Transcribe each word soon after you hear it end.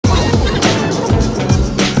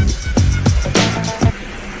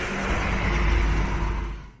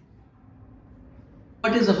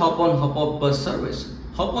What is a hop-on hop-off bus service?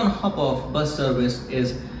 Hop-on hop-off bus service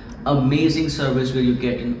is amazing service where you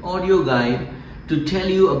get an audio guide to tell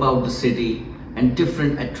you about the city and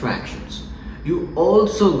different attractions. You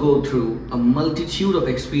also go through a multitude of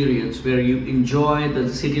experience where you enjoy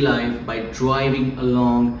the city life by driving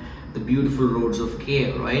along the beautiful roads of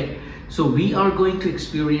KL, right? So we are going to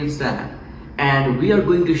experience that, and we are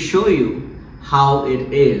going to show you how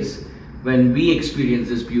it is when we experience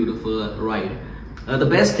this beautiful ride. The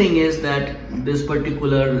best thing is that this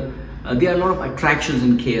particular, there are a lot of attractions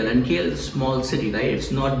in KL, and KL is a small city, right?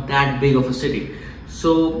 It's not that big of a city.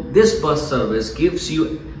 So this bus service gives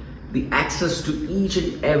you the access to each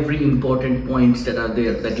and every important points that are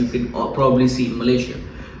there that you can probably see in Malaysia,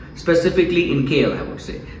 specifically in KL, I would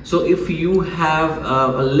say. So if you have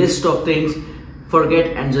a list of things,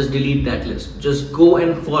 forget and just delete that list. Just go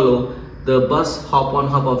and follow the bus hop on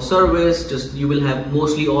hop off service. Just you will have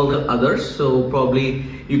mostly all the others, so probably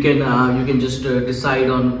you can just decide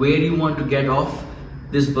on where you want to get off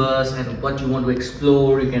this bus and what you want to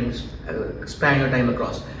explore. You can span your time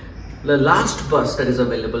across. The last bus that is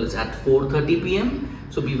available is at 4:30 p.m.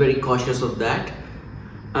 so be very cautious of that.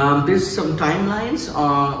 There's some timelines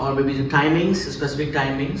or maybe the timings, specific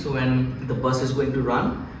timings when the bus is going to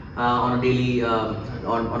run on a daily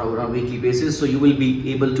on a weekly basis, so you will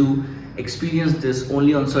be able to experience this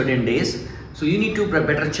only on certain days. So you need to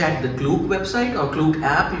better check the Klook website or Klook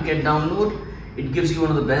app you can download. It gives you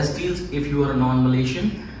one of the best deals if you are a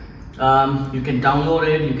non-Malaysian. You can download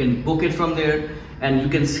it, you can book it from there, and you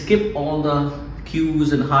can skip all the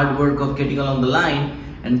queues and hard work of getting along the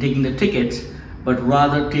line and taking the tickets, but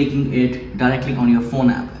rather taking it directly on your phone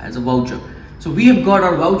app as a voucher. So we have got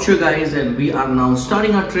our voucher, guys, and we are now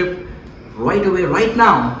starting our trip right away, right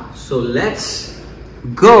now. So let's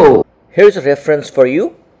go. Here's a reference for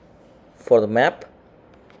you for the map.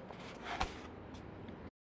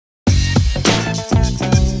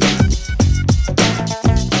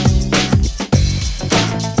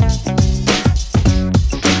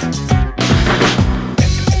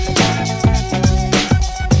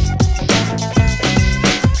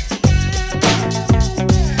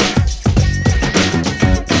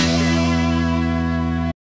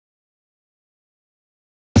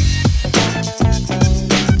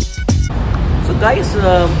 Guys,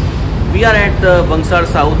 we are at the Bangsar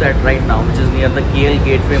South at right now, which is near the KL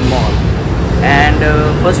Gateway Mall, and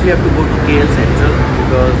first we have to go to KL Central,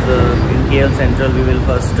 because in KL Central we will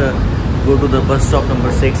first go to the bus stop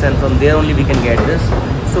number 6, and from there only we can get this.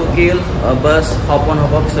 So KL bus hop on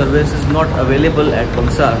hop off service is not available at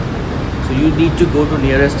Bangsar, so you need to go to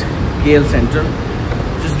nearest KL Central.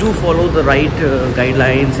 Just do follow the right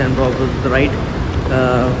guidelines and the right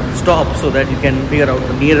stop, so that you can figure out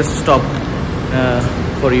the nearest stop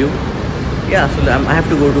for you. Yeah, so I have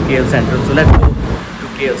to go to KL Central, so let's go to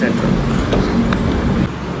KL Central.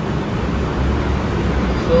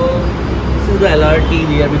 So this is the LRT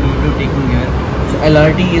we are going to be taking here. So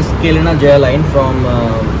LRT is Kelina Jaya line from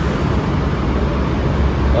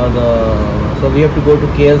so we have to go to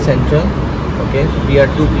KL Central. Okay, so we are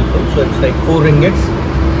 2 people, so it's like 4 ringgits.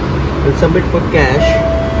 We'll submit for cash.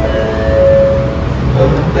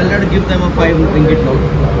 I'll not give them a 5 ringgit note.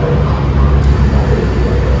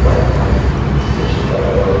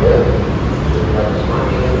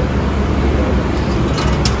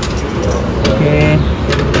 Okay,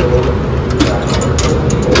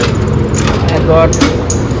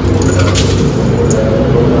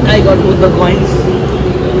 I got both the coins.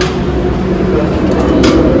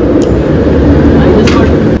 I just got.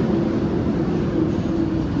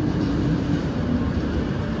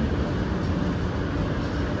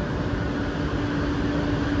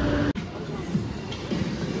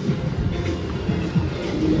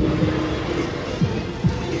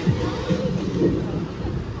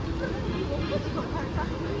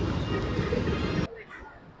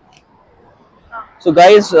 So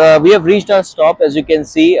guys, we have reached our stop, as you can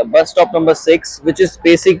see, bus stop number 6, which is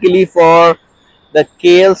basically for the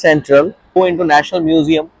KL Central. Go into National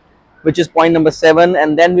Museum, which is point number 7,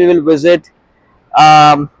 and then we will visit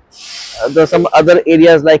some other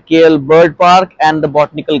areas like KL Bird Park and the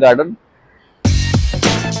Botanical Garden.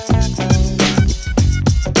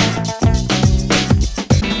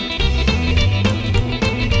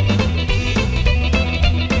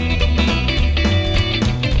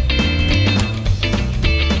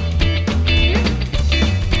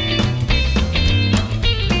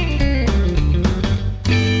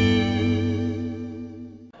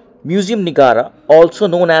 Musuem Nigara, also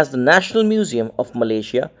known as the National Museum of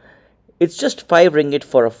Malaysia, it's just 5 ringgit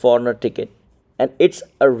for a foreigner ticket, and it's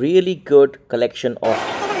a really good collection of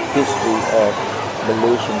history of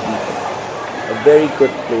Malaysian people. a very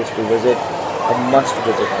good place to visit, a must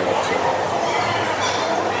visit I would say.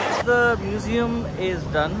 The museum is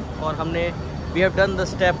done, और we have done the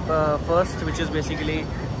step first, which is basically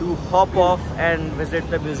to hop off and visit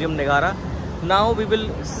the Musuem Nigara. Now we will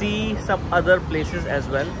see some other places as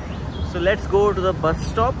well. So let's go to the bus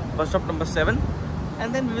stop number 7,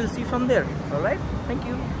 and then we will see from there. All right, thank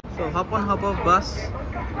you. So hop on hop off bus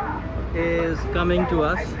is coming to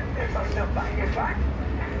us.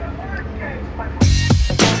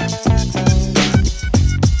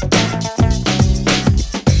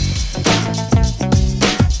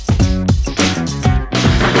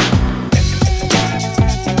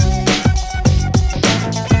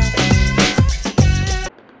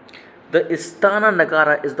 The Istana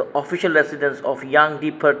Negara is the official residence of Yang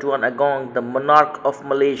di Pertuan Agong, the monarch of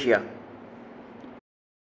Malaysia.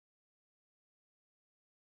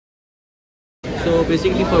 So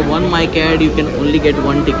basically for one MyCAD you can only get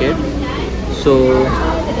one ticket. So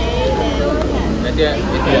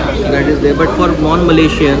that is there. But for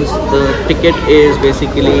non-Malaysians the ticket is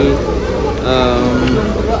basically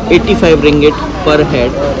 85 ringgit per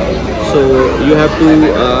head. So you have to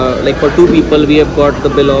like for 2 people we have got the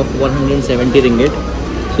bill of 170 ringgit.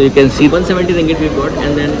 So you can see 170 ringgit we got,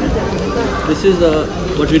 and then this is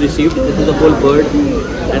what we received. This is a whole bird,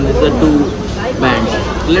 and this is the 2 bands.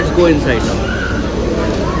 So let's go inside now.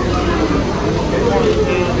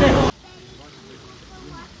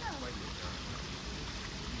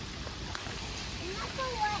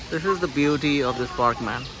 This is the beauty of this park,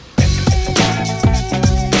 man.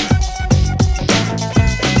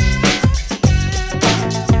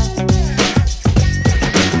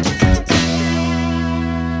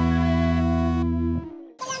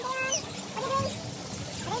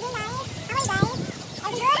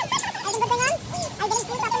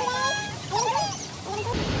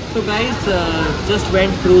 So guys, just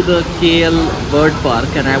went through the KL bird park,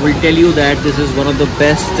 and I will tell you that this is one of the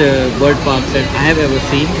best bird parks that I have ever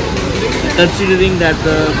seen, considering that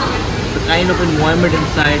the kind of environment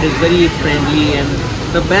inside is very friendly, and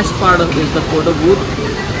the best part of is the photo booth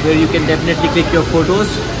where you can definitely click your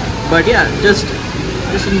photos. But yeah, just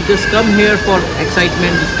come here for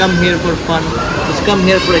excitement, just come here for fun, just come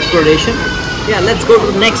here for exploration. Yeah, let's go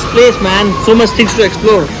to the next place, man. So much things to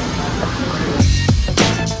explore.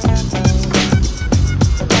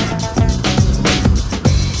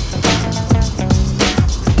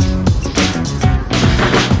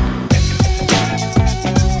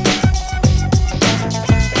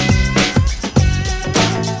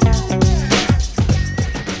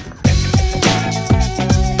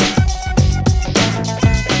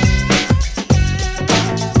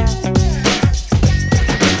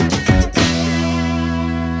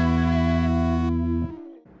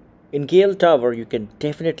 In KL Tower, you can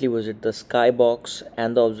definitely visit the skybox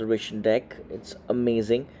and the observation deck. It's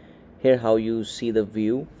amazing. Here how you see the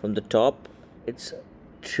view from the top. It's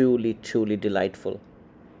truly delightful.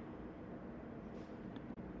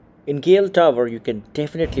 In KL Tower, you can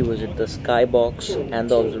definitely visit the skybox and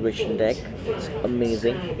the observation deck. It's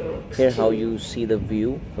amazing. Here how you see the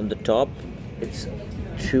view from the top. It's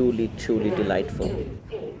truly delightful.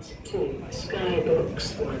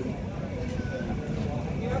 Skybox 1.